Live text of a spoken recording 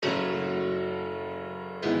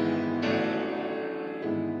This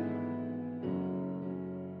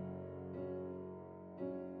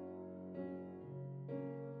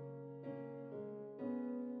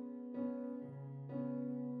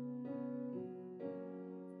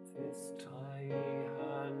tiny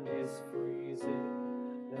hand is freezing,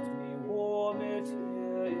 let me warm it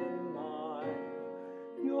here in mine.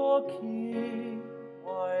 Your key,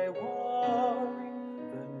 why worry?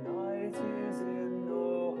 The night is in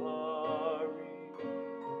no hurry.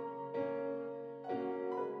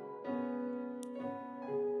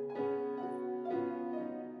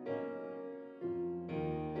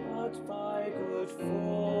 But by good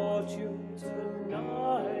fortune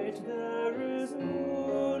tonight there is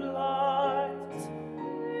moonlight.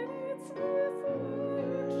 In its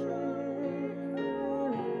reflection, my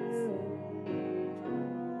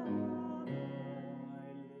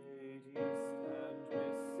lady, stand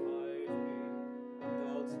beside me, and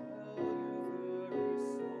I'll tell you very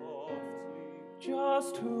softly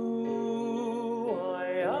just who I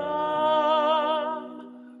am,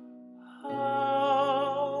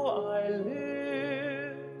 how I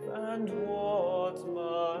live, and what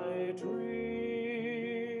my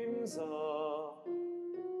dreams are.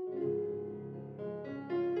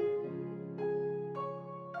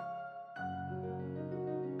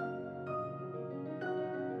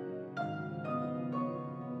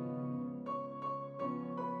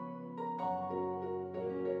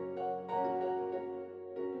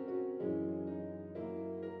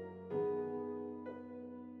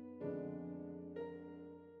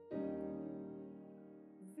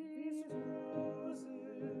 These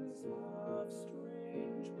roses have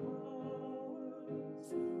strange powers.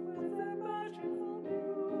 With their magical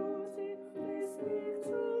beauty, they speak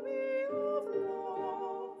to me of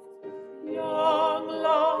love. Young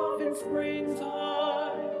love in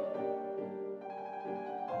springtime.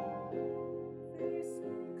 They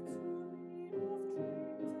speak to me of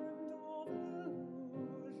dreams and of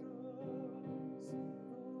illusions.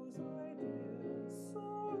 Those ideas so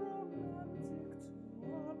romantic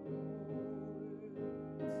to our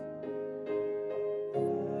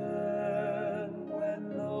Then, when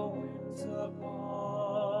the winter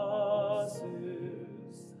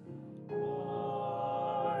passes,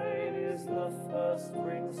 mine is the first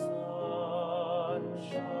spring sunshine.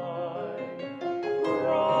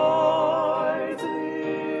 Brightly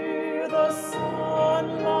the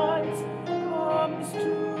sunlight comes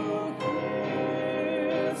to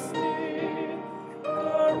kiss me,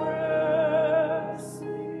 caress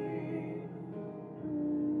me.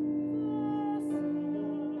 The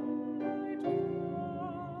sunlight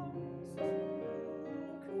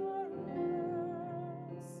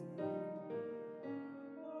comes to caress me.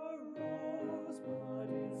 A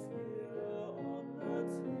rosebud is here on the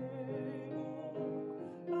table,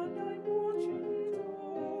 and I'm watching it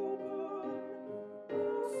open.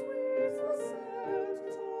 How sweet the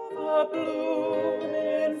scent of a bloom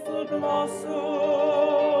in full blossom.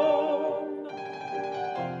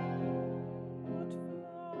 But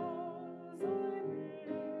flowers I pick,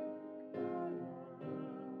 alas,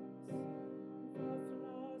 the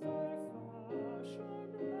flowers I fashion,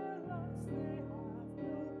 alas, they have no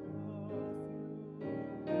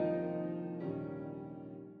perfume.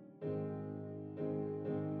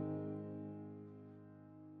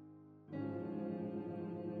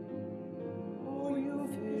 Oh, you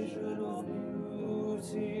vision of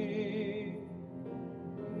beauty,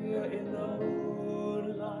 here in the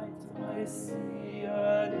moonlight I see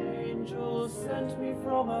an angel sent me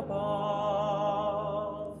from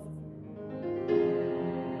above.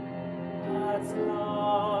 At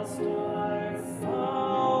last I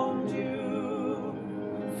found you,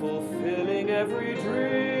 fulfilling every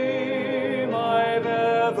dream